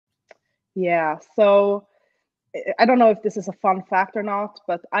Yeah, so I don't know if this is a fun fact or not,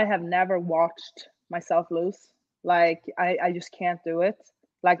 but I have never watched myself lose. Like I just can't do it.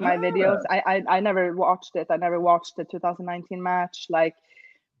 Like my videos, Ah. I never watched it. I never watched the 2019 match. Like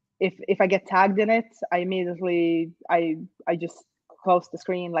if I get tagged in it, I immediately I just close the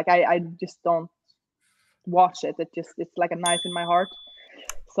screen. Like I just don't watch it. It's like a knife in my heart.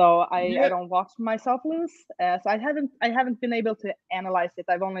 So I Yeah. don't watch myself lose. So I haven't been able to analyze it.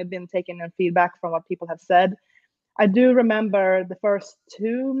 I've only been taking in feedback from what people have said. I do remember the first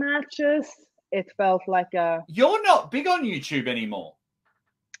two matches. It felt like a You're not big on YouTube anymore.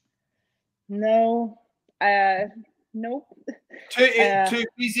 no, uh, nope. Too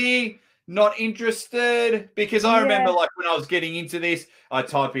busy, not interested. Because I remember, Yeah, like when I was getting into this, I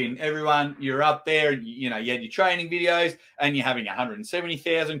type in everyone, you're up there, and you had your training videos, and you're having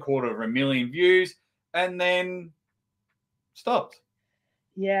 170,000, 250,000 views, and then stopped.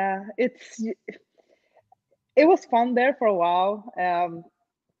 yeah. It was fun there for a while,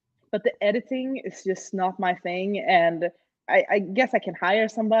 but the editing is just not my thing, and I guess I can hire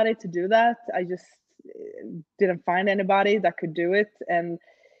somebody to do that. I just didn't find anybody that could do it, and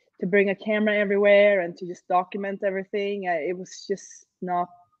to bring a camera everywhere and to just document everything, it was just not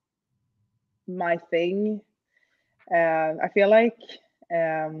my thing. I feel like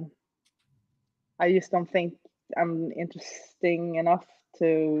um, I just don't think I'm interesting enough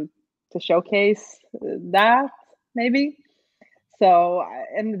to showcase that maybe. So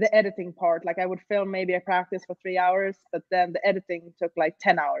and the editing part, like I would film maybe a practice for 3 hours, but then the editing took like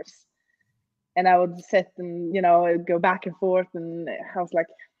 10 hours, and I would sit and go back and forth, and I was like,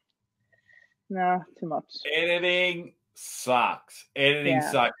 no, too much. Editing sucks. Editing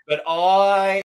Yeah. sucks. But I